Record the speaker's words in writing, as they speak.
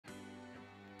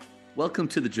Welcome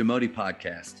to the Jamodi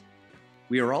podcast.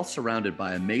 We are all surrounded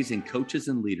by amazing coaches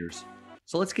and leaders.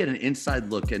 So let's get an inside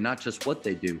look at not just what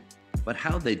they do, but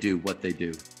how they do what they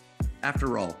do.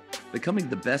 After all, becoming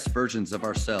the best versions of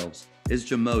ourselves is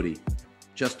Jamodi,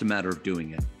 just a matter of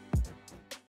doing it.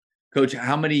 Coach,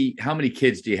 how many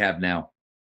kids do you have now?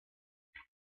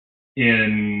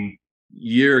 In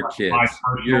Your my kids,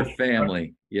 your personal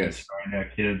family. Yes. yeah,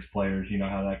 kids, players, you know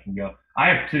how that can go. I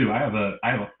have two. I have a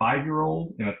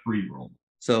 5-year-old and a 3-year-old.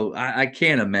 So I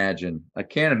can't imagine. I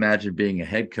can't imagine being a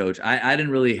head coach. I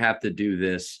didn't really have to do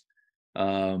this.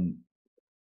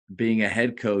 Being a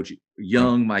head coach,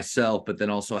 young myself, but then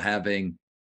also having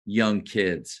young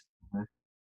kids. Mhm.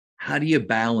 How do you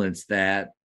balance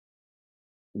that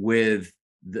with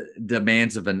the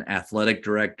demands of an athletic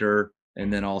director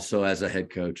and then also as a head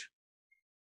coach?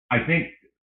 I think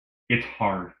it's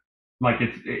hard. Like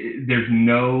there's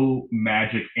no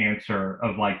magic answer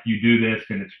of like you do this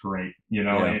and it's great, you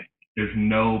know, Yeah. and there's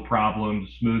no problems,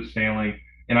 smooth sailing.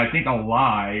 And I think a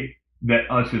lie that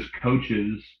us as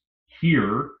coaches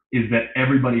hear is that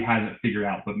everybody has it figured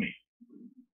out but me.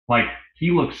 Like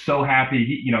he looks so happy.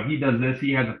 He does this.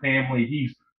 He has a family.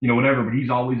 He's, whatever, but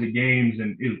he's always at games,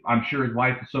 and I'm sure his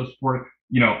wife is so supportive.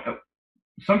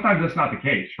 Sometimes that's not the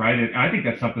case, right? And I think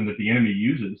that's something that the enemy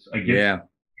uses against. Yeah.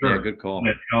 Yeah. Sure. Good call.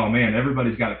 That, oh man,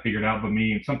 everybody's got it figured out but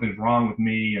me, and something's wrong with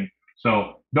me, and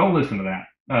so don't listen to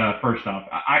that. First off,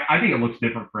 I think it looks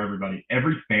different for everybody.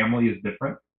 Every family is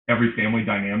different. Every family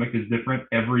dynamic is different.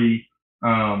 Every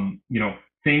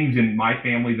things in my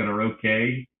family that are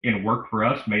okay and work for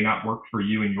us may not work for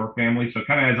you and your family. So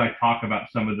kind of as I talk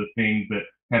about some of the things that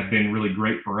have been really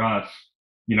great for us,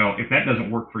 if that doesn't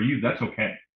work for you, that's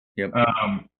okay. Yep.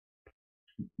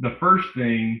 The first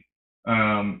thing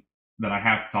that I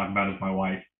have to talk about is my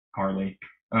wife, Carly.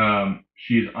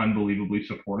 She is unbelievably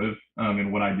supportive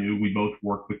in what I do. We both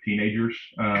work with teenagers,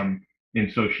 and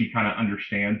so she kind of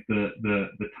understands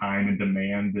the time and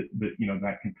demand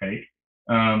that can take.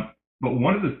 But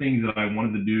one of the things that I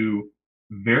wanted to do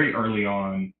very early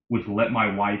on was let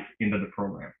my wife into the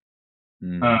program.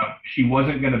 She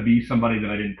wasn't going to be somebody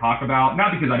that I didn't talk about,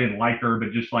 not because I didn't like her,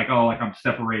 but just like, oh, like I'm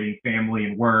separating family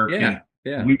and work and Yeah.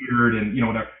 Yeah. weird and,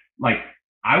 whatever. Like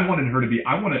I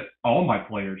wanted all my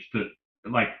players to,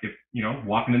 like, if,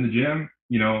 walking in the gym,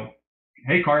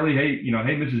 hey, Carly, hey, hey,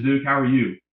 Mrs. Duke, how are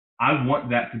you? I want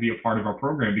that to be a part of our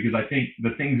program because I think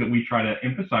the things that we try to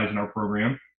emphasize in our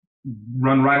program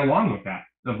run right along with that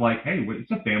of like, hey,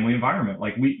 it's a family environment.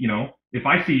 Like if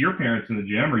I see your parents in the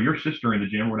gym or your sister in the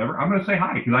gym or whatever, I'm going to say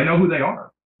hi because I know who they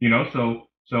are, so,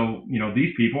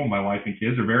 these people, my wife and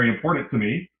kids are very important to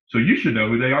me. So you should know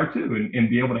who they are too and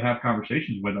be able to have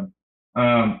conversations with them.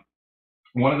 Um,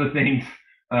 one of the things,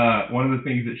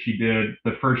 that she did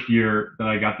the first year that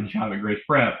I got the job at Grace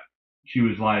Prep, she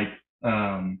was like,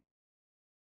 I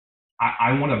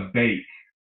want to bake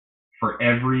for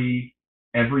every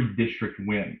district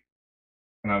win.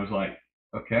 And I was like,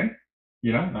 okay,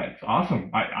 that's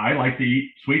awesome. I like to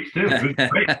eat sweets too. It was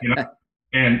great,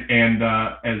 And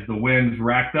as the wins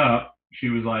racked up, she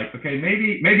was like, okay,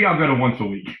 maybe I'll go to once a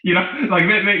week, like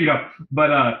maybe,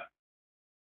 but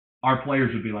our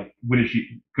players would be like, what is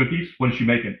she cookies? What is she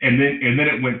making? And then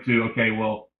it went to, okay,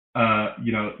 well,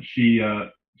 she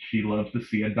loves to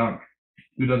see a dunk.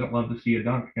 Who doesn't love to see a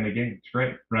dunk in a game? It's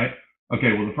great, right?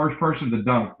 Okay, well, the first person to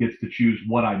dunk gets to choose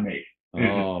what I make.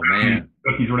 Oh man.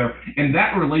 Cookies or whatever. And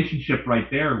that relationship right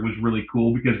there was really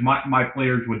cool because my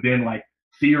players would then like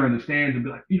see her in the stands and be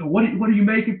like, what are you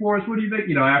making for us? What do you make?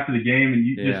 After the game, and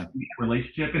you Yeah. just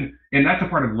relationship, and that's a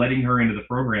part of letting her into the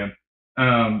program.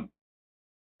 Um,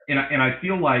 and I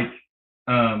feel like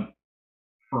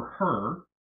for her,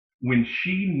 when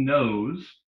she knows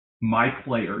my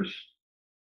players,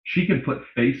 she can put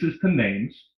faces to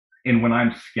names. And when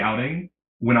I'm scouting,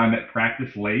 when I'm at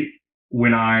practice late,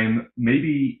 when I'm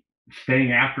maybe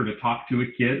staying after to talk to a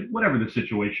kid, whatever the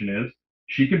situation is,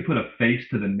 she can put a face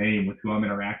to the name with who I'm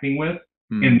interacting with.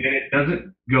 And then it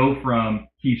doesn't go from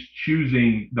he's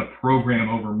choosing the program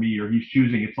over me or he's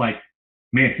choosing, it's like,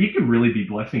 man, he could really be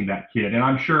blessing that kid. And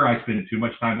I'm sure I spend too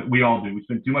much time, we all do. We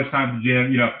spend too much time at the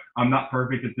gym. I'm not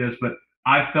perfect at this, but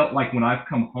I felt like when I've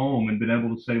come home and been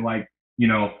able to say, like,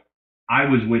 I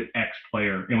was with X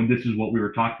player and this is what we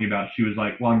were talking about. She was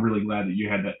like, well, I'm really glad that you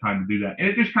had that time to do that. And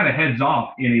it just kind of heads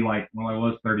off any like, well, I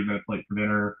was 30 minutes late for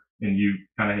dinner and you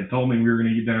kind of had told me we were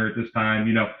going to eat dinner at this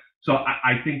time. So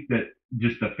I think that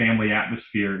just the family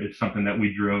atmosphere is something that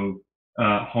we drove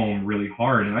home really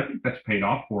hard. And I think that's paid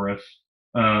off for us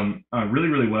really,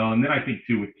 really well. And then I think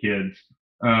too with kids,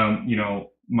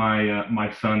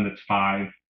 my son that's 5,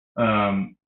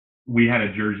 we had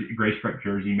a jersey, Grace Prep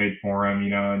jersey made for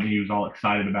him, and he was all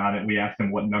excited about it. We asked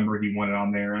him what number he wanted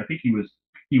on there. I think he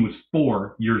was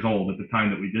 4 years old at the time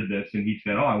that we did this, and he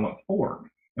said, "Oh, I want 4."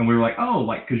 And we were like, "Oh,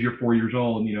 like because you're 4 years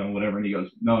old, whatever." And he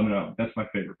goes, "No, no, no, that's my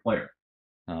favorite player."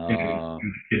 And it was Uh,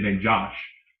 a kid named Josh.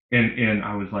 And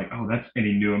I was like, "Oh, and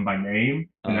he knew him by name,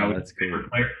 and that was that's his cool. favorite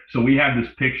player." So we have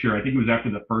this picture. I think it was after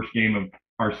the first game of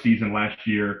our season last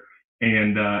year,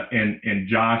 and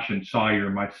Josh and Sawyer,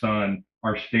 my son,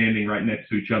 are standing right next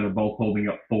to each other, both holding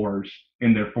up fours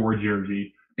in their four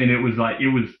jersey. And it was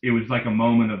like a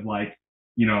moment of like,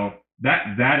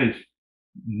 that is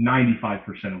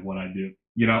 95% of what I do.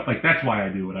 Like that's why I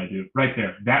do what I do. Right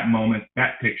there, that moment,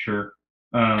 that picture.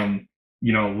 Um,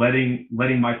 letting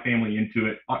my family into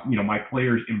it. My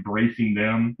players embracing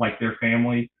them like their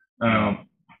family. Yeah.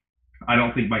 I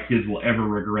don't think my kids will ever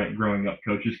regret growing up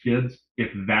coaches' kids if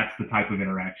that's the type of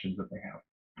interactions that they have.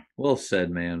 Well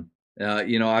said, man.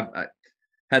 I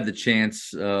had the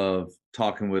chance of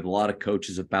talking with a lot of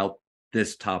coaches about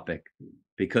this topic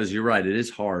because you're right, it is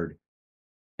hard.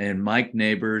 And Mike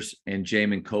Neighbors and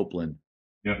Jamin Copeland,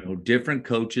 Yeah. different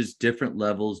coaches, different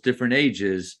levels, different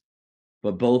ages,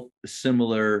 but both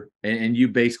similar. And you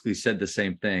basically said the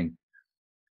same thing.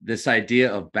 This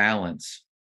idea of balance.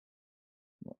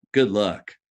 Good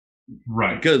luck.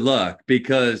 Right. Good luck.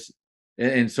 Because,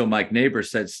 and so Mike Neighbors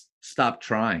said, stop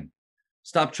trying.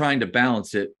 Stop trying to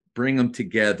balance it. Bring them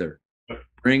together.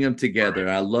 Bring them together.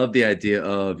 I love the idea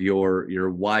of your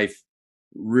wife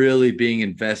really being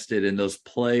invested in those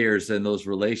players and those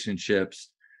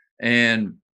relationships.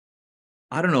 And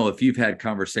I don't know if you've had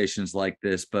conversations like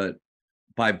this, but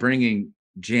by bringing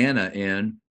Jana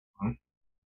in, Mhm.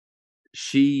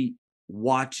 she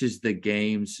watches the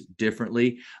games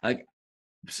differently. Like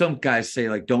some guys say,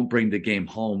 like, don't bring the game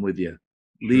home with you,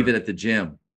 leave it Sure. at the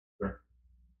gym. Sure.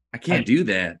 I can't do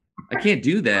that. I can't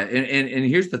do that. And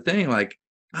here's the thing, like,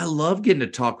 I love getting to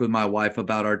talk with my wife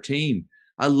about our team.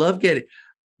 I love getting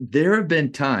there have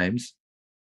been times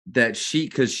that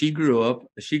because she grew up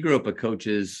a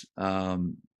coach's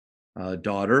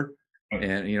daughter,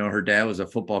 and her dad was a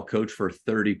football coach for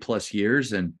 30 plus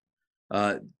years, and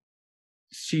uh,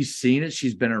 she's seen it,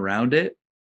 she's been around it,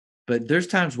 but there's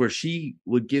times where she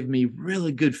would give me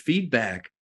really good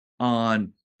feedback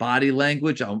on body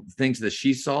language, on things that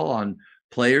she saw on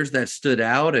players that stood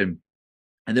out, and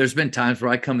there's been times where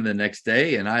I come in the next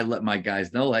day and I let my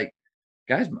guys know, like,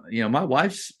 guys, my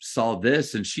wife saw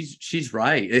this and she's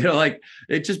right. Like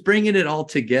it just bringing it all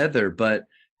together. But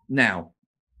now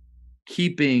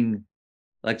keeping,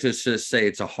 like, let's just say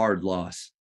it's a hard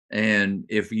loss. And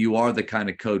if you are the kind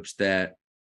of coach that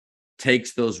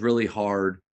takes those really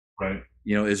hard, Right.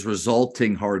 is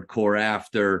resulting hardcore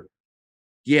after,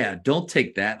 yeah, don't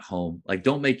take that home. Like,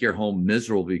 don't make your home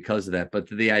miserable because of that. But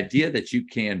the idea that you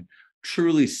can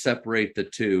truly separate the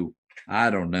two,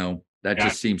 I don't know. That Yeah.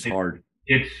 just seems hard.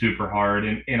 It's super hard,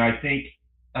 and I think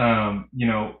um, you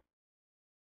know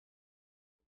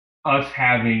us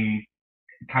having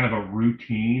kind of a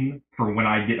routine for when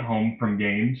I get home from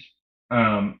games,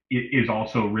 it is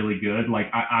also really good. Like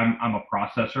I'm a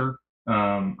processor.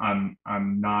 I'm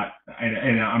not,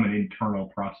 and I'm an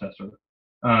internal processor.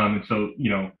 And so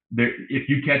if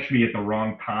you catch me at the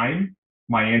wrong time,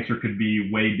 my answer could be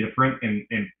way different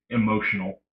and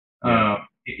emotional. Yeah.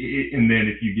 And then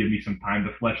if you give me some time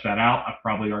to flesh that out, I've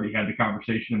probably already had the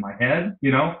conversation in my head.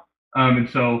 And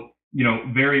so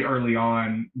very early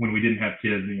on when we didn't have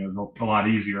kids, it was a lot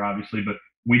easier, obviously, but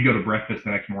we'd go to breakfast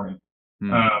the next morning.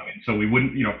 Hmm. And so we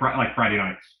wouldn't, like Friday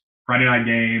night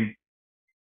game,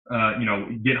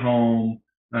 get home.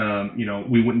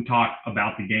 We wouldn't talk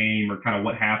about the game or kind of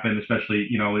what happened, especially,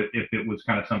 if it was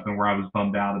kind of something where I was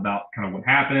bummed out about kind of what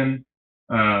happened.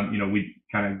 We'd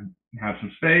kind of have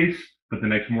some space, but the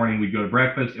next morning we'd go to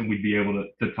breakfast and we'd be able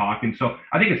to talk. And so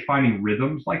I think it's finding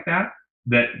rhythms like that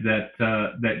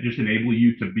just enable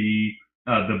you to be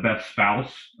the best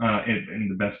spouse and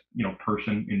the best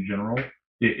person in general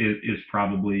is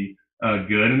probably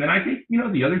good. And then I think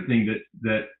the other thing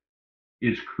that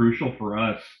is crucial for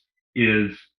us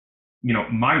is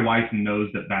my wife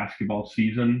knows that basketball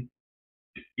season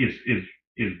is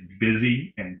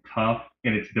busy and tough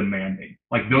and it's demanding.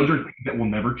 Like those are things that will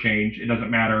never change. It doesn't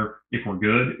matter if we're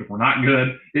good, if we're not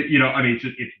good. I mean,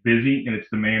 it's busy and it's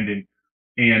demanding,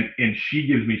 and she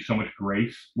gives me so much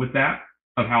grace with that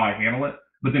of how I handle it.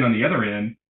 But then on the other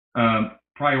end,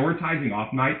 prioritizing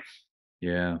off nights,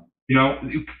 Yeah.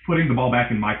 putting the ball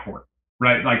back in my court,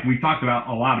 right? Like we talked about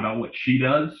a lot about what she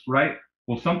does, right?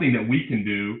 Well, something that we can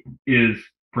do is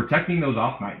protecting those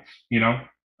off nights,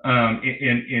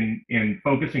 in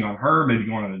focusing on her, maybe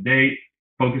going on a date,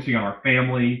 focusing on our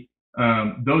family,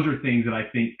 Those are things that I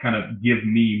think kind of give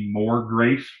me more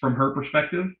grace from her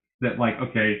perspective. That like,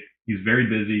 okay, he's very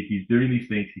busy. He's doing these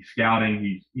things. He's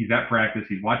scouting. He's at practice.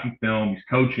 He's watching film. He's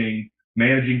coaching,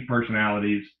 managing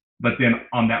personalities. But then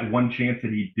on that one chance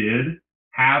that he did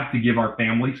have to give our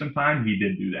family some time, he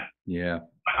did do that. Yeah.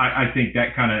 I think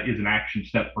that kind of is an action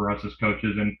step for us as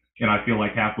coaches. And I feel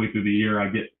like halfway through the year, I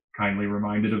get kindly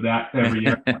reminded of that every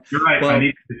year. You're right. Well,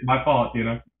 It's my fault, you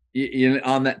know?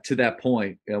 On that, to that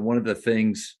point, one of the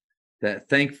things that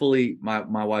thankfully my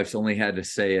wife's only had to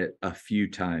say it a few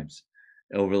times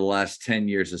over the last 10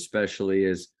 years, especially,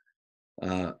 is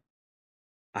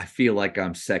I feel like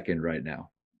I'm second right now.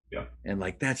 Yeah. And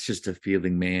like, that's just a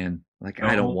feeling, man. Like,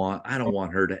 I don't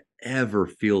want her to ever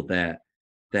feel that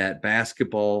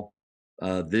basketball,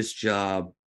 this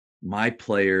job, my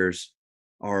players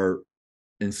are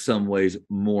in some ways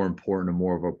more important and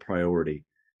more of a priority.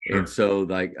 Sure. And so,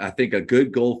 like, I think a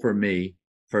good goal for me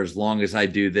for as long as I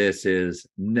do this is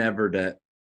never to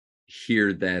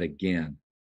hear that again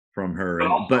from her.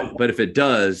 But if it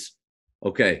does,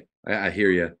 okay, I hear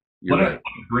you. You're right. What a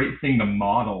great thing to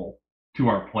model to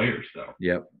our players, though.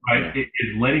 Yep. Right? Yeah. It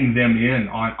is letting them in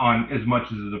on as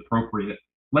much as is appropriate,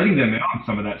 letting them in on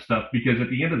some of that stuff, because at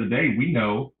the end of the day, we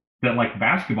know that like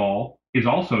basketball is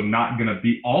also not going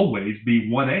to always be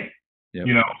 1A. Yep.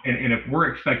 You know, and if we're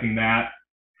expecting that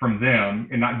from them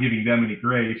and not giving them any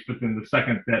grace, but then the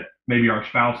second that maybe our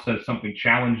spouse says something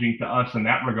challenging to us in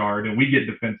that regard and we get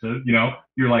defensive, you know,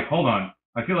 you're like, hold on,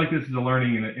 I feel like this is a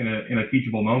learning in a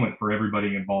teachable moment for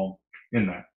everybody involved in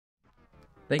that.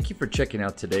 Thank you for checking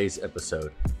out today's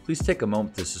episode. Please take a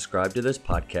moment to subscribe to this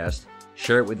podcast,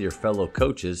 share it with your fellow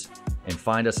coaches, and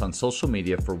find us on social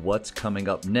media for what's coming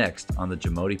up next on the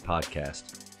Jamodi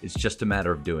podcast. It's just a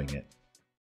matter of doing it.